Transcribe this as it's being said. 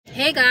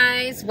Hey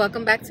guys,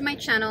 welcome back to my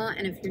channel,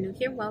 and if you're new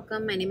here,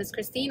 welcome. My name is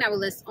Christine. I will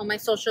list all my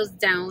socials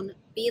down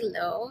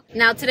below.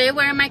 Now today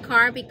we're in my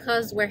car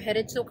because we're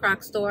headed to a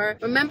Crocs store.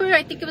 Remember,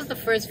 I think it was the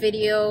first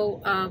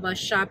video of us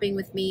shopping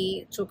with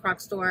me to a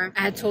Crocs store.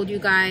 I had told you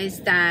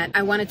guys that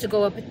I wanted to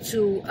go up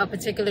to a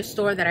particular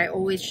store that I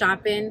always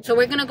shop in. So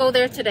we're gonna go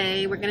there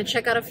today. We're gonna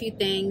check out a few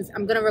things.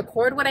 I'm gonna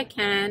record what I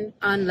can,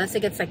 unless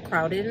it gets like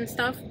crowded and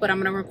stuff, but I'm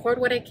gonna record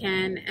what I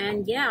can,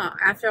 and yeah,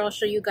 after I'll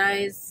show you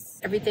guys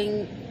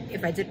everything.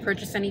 If I did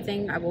purchase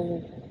anything, I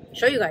will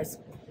show you guys.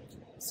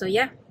 So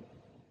yeah.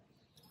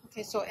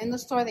 Okay, so in the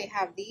store they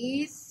have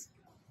these.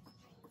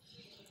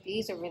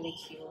 These are really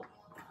cute.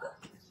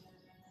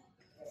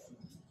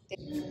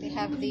 They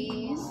have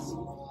these,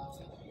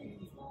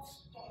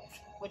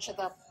 which are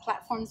the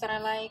platforms that I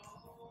like.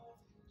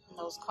 And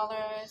those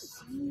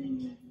colors.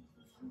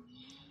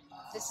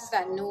 This is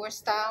that newer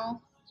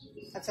style.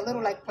 That's a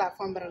little like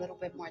platform, but a little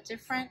bit more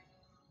different.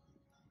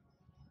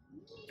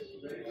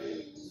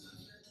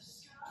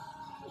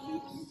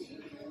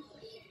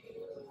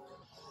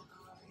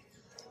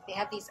 They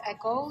have these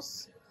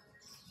echoes,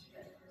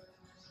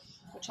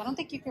 which I don't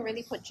think you can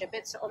really put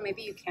gibbets, or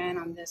maybe you can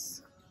on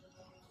this.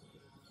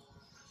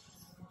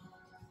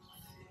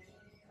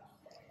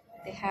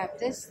 They have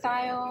this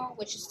style,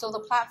 which is still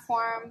the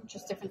platform,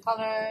 just different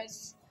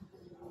colors.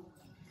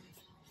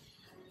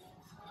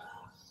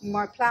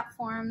 More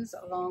platforms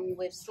along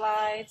with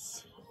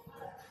slides.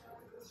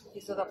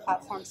 These are the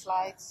platform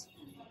slides.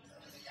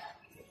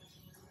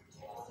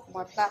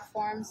 More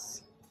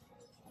platforms.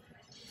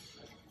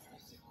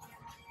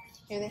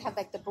 Here they have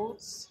like the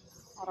boots.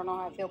 I don't know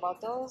how I feel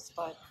about those,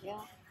 but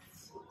yeah.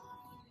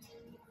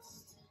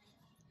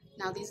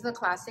 Now these are the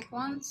classic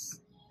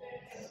ones.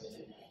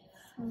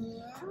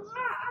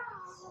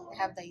 They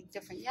have the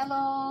different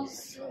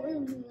yellows.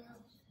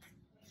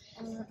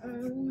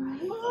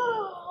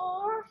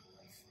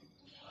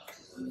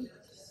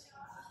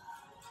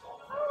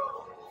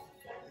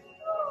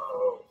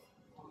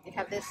 They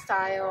have this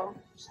style,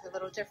 which is a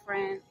little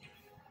different.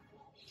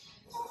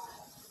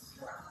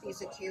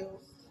 These are cute.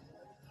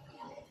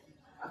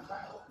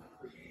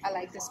 I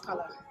like this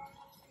color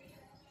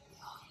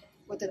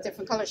with the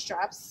different color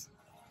straps.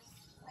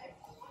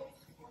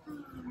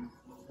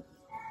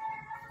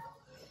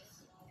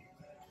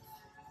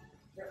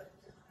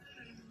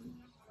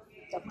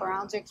 The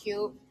browns are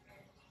cute.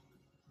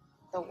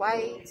 The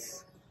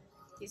whites,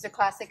 these are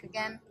classic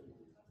again.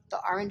 The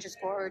orange is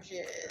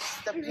gorgeous.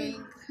 The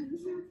pink.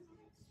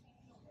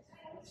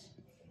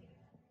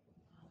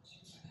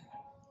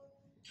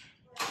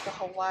 The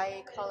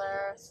Hawaii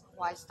color,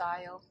 Hawaii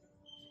style.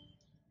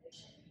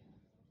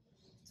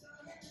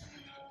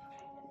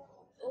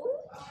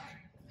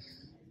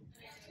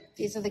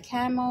 These are the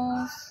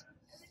camels.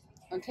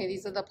 Okay,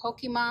 these are the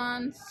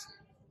Pokemons.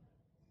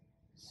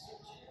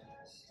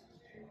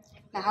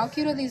 Now, how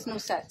cute are these new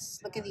sets?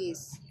 Look at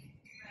these.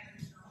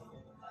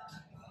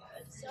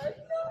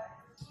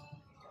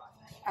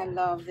 I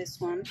love this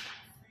one.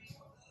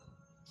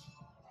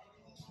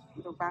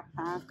 Little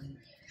backpack.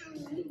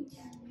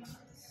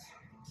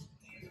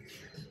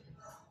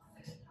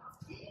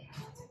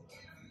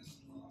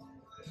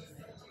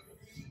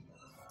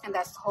 And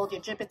that's to hold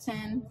your gibbets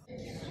in.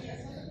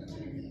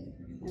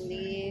 And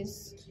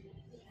these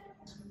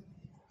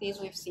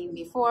we've seen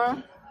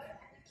before.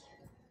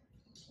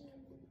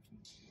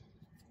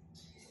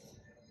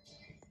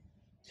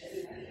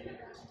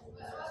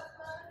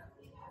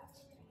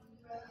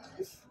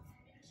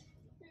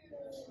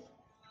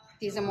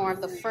 These are more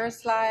of the fur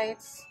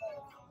slides.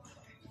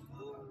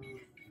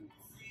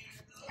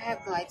 I have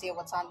no idea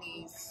what's on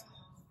these.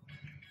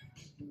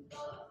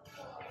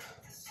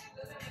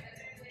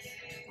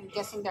 I'm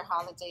guessing they're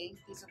holiday.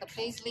 These are the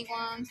paisley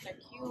ones. They're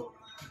cute.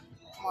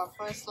 More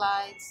fur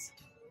slides.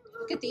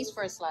 Look at these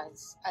fur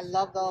slides. I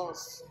love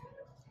those.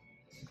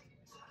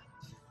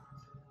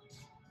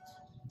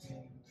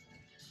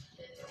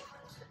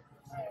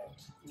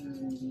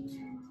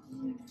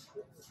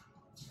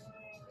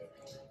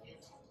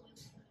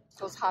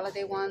 Those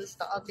holiday ones,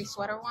 the ugly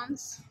sweater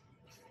ones.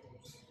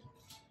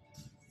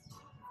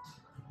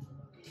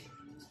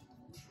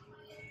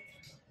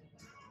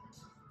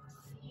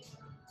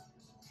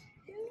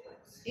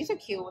 These are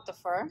cute with the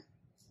fur.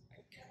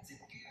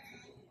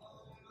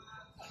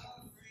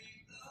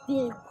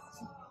 Yeah.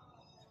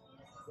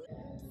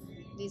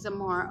 These are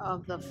more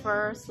of the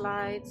fur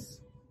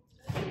slides.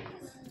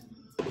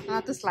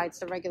 Not the slides,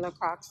 the regular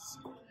Crocs.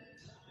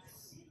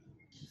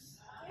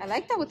 I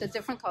like that with the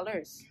different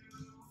colors.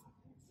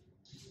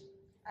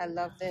 I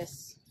love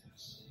this.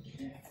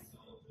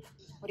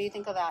 What do you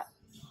think of that?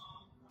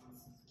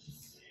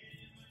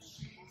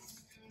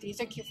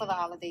 These are cute for the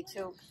holiday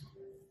too.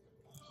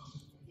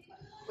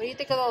 What do you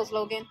think of those,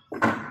 Logan?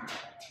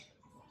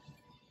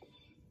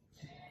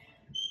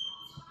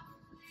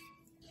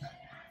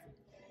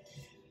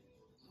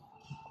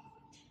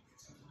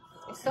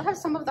 I still have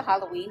some of the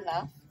Halloween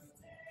left.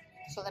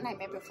 So the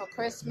Nightmare Before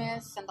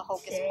Christmas and the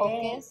Hocus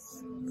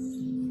Pocus.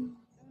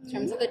 In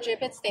terms of the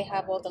gibbets, they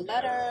have all the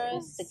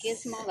letters, the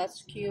gizmo,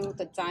 that's cute,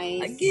 the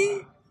dice.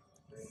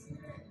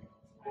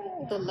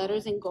 the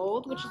letters in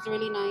gold, which is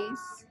really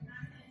nice.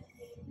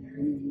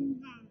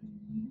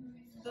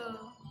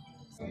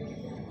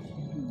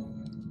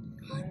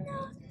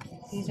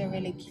 These are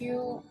really cute.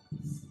 Oh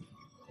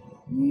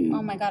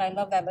my god, I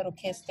love that little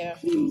kiss there.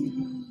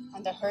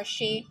 And the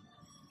Hershey.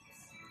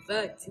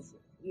 But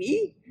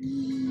me?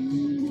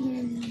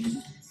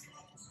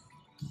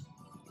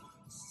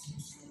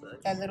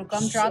 That little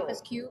gumdrop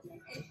is cute.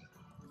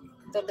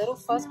 The little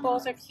fuzz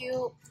balls are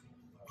cute.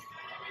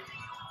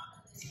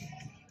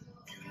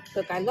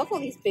 Look, I love all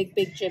these big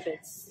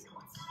gibbets.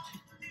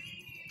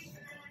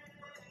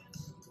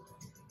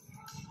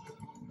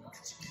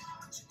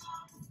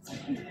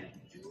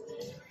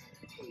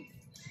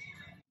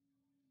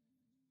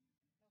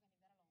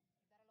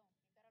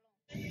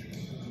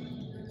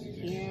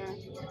 Here.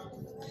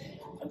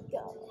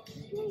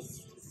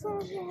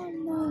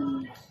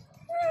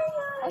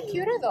 How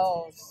cute are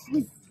those?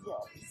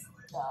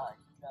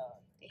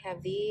 They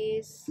have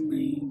these.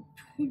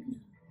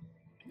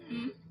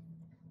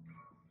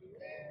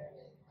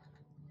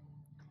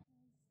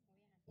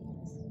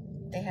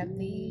 They have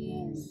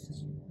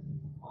these.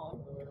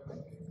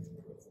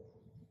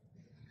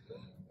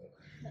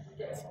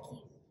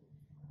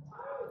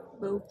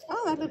 Oh,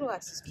 that little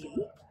X is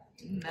cute.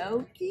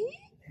 Milky?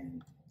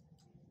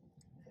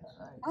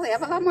 Oh, they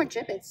have a lot more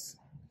gibbets.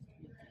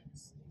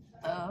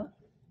 Oh.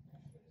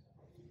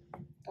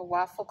 The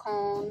waffle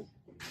cone.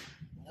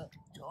 No,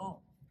 don't.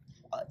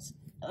 What's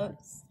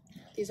us?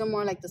 These are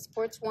more like the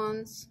sports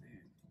ones.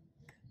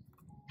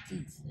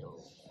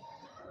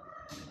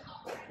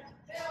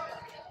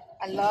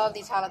 I love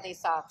these holiday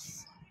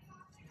socks.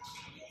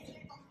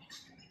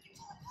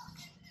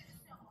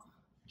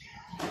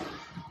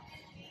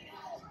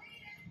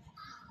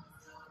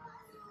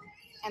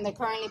 And they're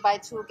currently buy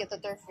two, get the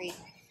third free.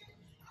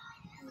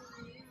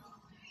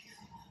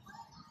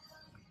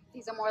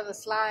 These are more of the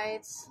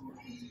slides.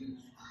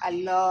 I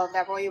love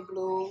that royal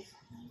blue.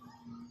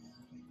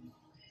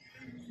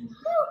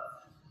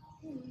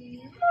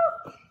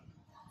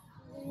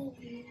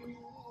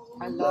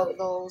 I love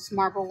those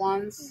marble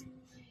ones.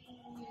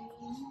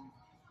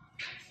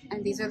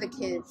 And these are the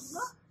kids.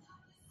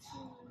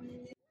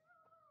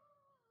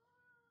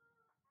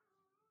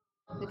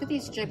 Look at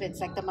these gibbets,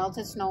 like the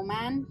melted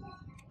snowman.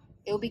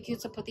 It would be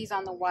cute to put these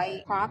on the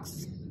white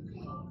Crocs.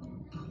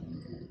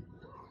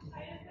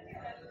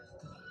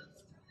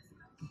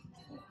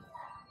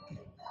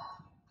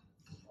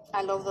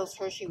 I love those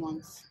Hershey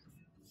ones.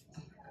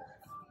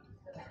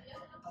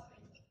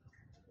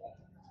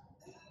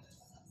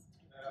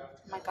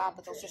 Oh my god,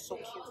 but those are so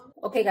cute.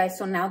 Okay guys,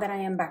 so now that I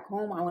am back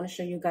home, I want to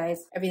show you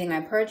guys everything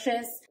I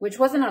purchased, which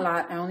wasn't a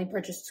lot. I only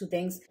purchased 2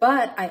 things,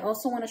 but I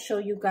also want to show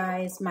you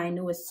guys my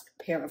newest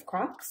pair of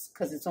Crocs,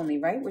 because it's only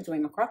right, we're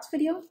doing a Crocs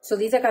video. So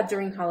these I got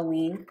during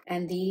Halloween,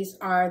 and these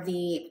are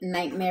the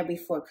Nightmare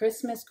Before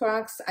Christmas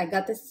Crocs. I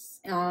got this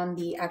on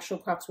the actual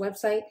Crocs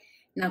website.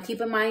 Now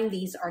keep in mind,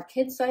 these are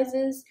kid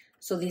sizes,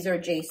 so these are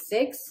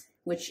J6,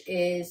 which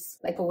is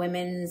like a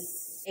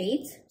women's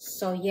 8.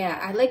 So yeah,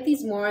 I like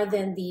these more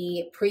than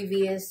the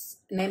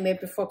previous Nightmare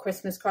Before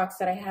Christmas Crocs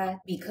that I had,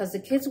 because the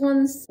kids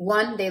ones,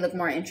 one, they look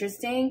more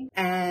interesting,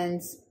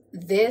 and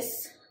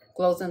this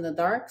glows in the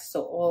dark.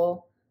 So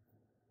all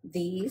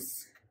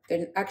these,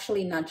 they're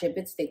actually not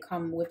gibbets, they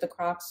come with the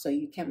Crocs, so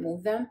you can't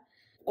move them.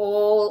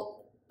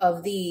 All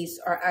of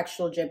these are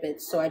actual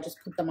gibbets, so I just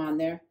put them on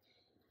there.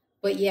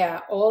 But yeah,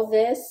 all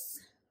this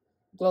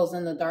glows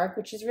in the dark,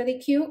 which is really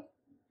cute.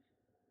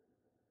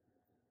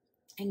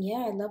 And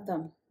yeah, I love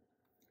them.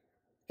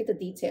 Look at the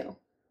detail.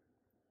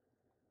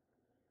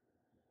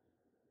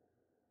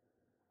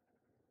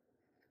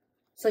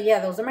 So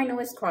yeah, those are my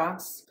newest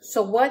Crocs.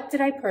 So what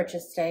did I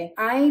purchase today?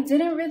 I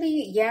didn't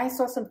really, yeah, I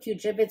saw some cute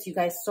gibbets you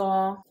guys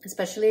saw,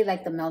 especially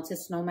like the melted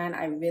snowman.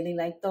 I really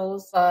like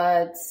those,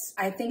 but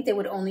I think they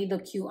would only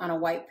look cute on a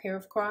white pair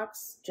of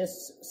Crocs,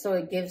 just so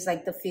it gives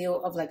like the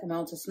feel of like a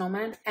melted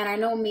snowman. And I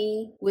know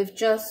me, with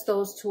just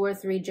those 2 or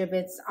 3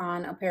 gibbets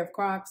on a pair of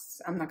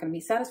Crocs, I'm not gonna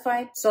be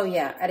satisfied. So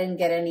yeah, I didn't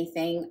get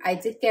anything. I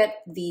did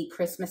get the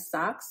Christmas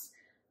socks.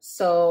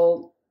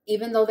 So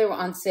even though they were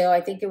on sale,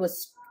 I think it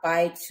was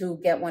buy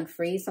 2 get 1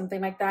 free, something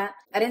like that.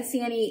 I didn't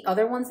see any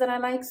other ones that I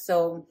like,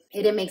 so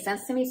it didn't make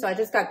sense to me, so I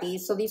just got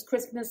these. So these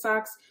Christmas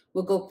socks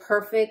will go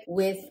perfect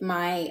with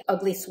my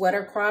ugly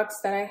sweater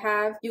Crocs that I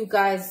have. You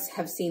guys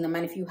have seen them,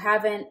 and if you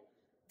haven't,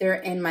 they're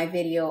in my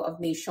video of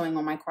me showing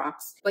all my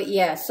Crocs. But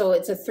yeah, so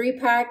it's a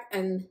 3-pack,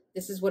 and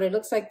this is what it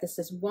looks like. This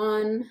is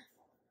 1,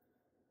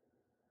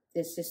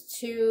 this is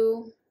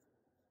 2,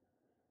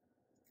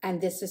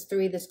 and this is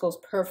 3. This goes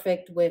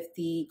perfect with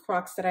the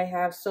Crocs that I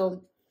have.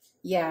 So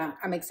yeah,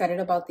 I'm excited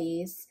about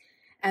these.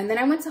 And then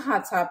I went to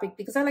Hot Topic,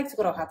 because I like to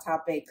go to Hot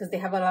Topic because they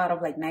have a lot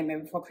of like Nightmare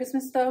Before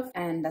Christmas stuff,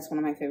 and that's one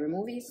of my favorite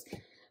movies.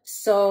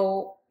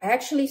 So I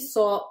actually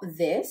saw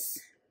this.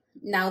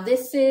 Now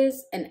this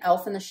is an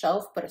Elf on the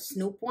Shelf, but a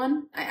Snoop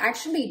one. I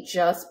actually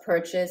just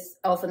purchased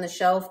Elf on the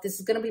Shelf. This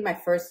is gonna be my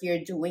first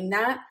year doing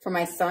that for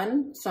my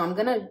son. So I'm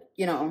gonna,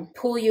 you know,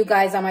 pull you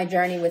guys on my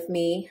journey with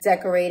me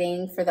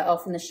decorating for the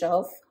Elf on the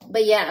Shelf.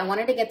 But yeah, I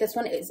wanted to get this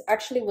one. It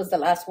actually was the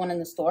last one in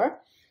the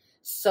store.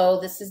 So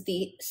this is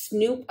the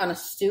Snoop on a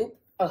Stoop,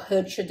 a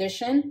hood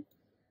tradition.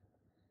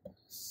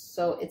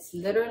 So it's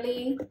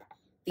literally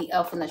the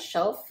Elf on the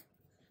Shelf,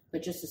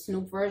 but just a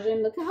Snoop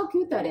version. Look at how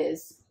cute that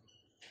is.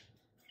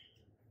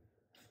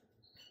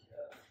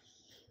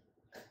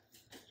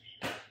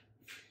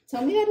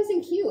 Tell me that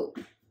isn't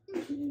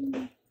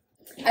cute.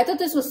 I thought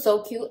this was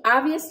so cute.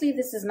 Obviously,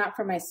 this is not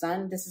for my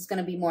son. This is going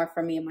to be more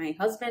for me and my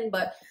husband,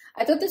 but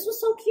I thought this was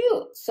so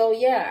cute. So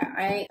yeah,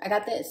 I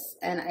got this,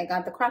 and I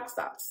got the Croc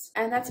socks.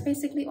 And that's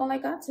basically all I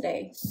got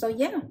today. So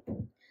yeah,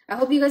 I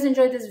hope you guys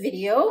enjoyed this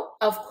video.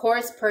 Of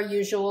course, per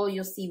usual,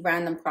 you'll see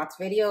random Crocs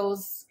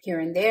videos here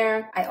and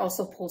there. I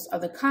also post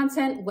other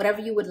content.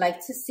 Whatever you would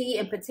like to see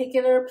in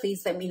particular,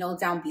 please let me know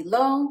down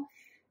below.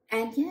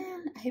 And yeah,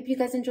 I hope you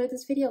guys enjoyed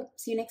this video.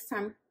 See you next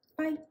time.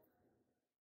 Bye.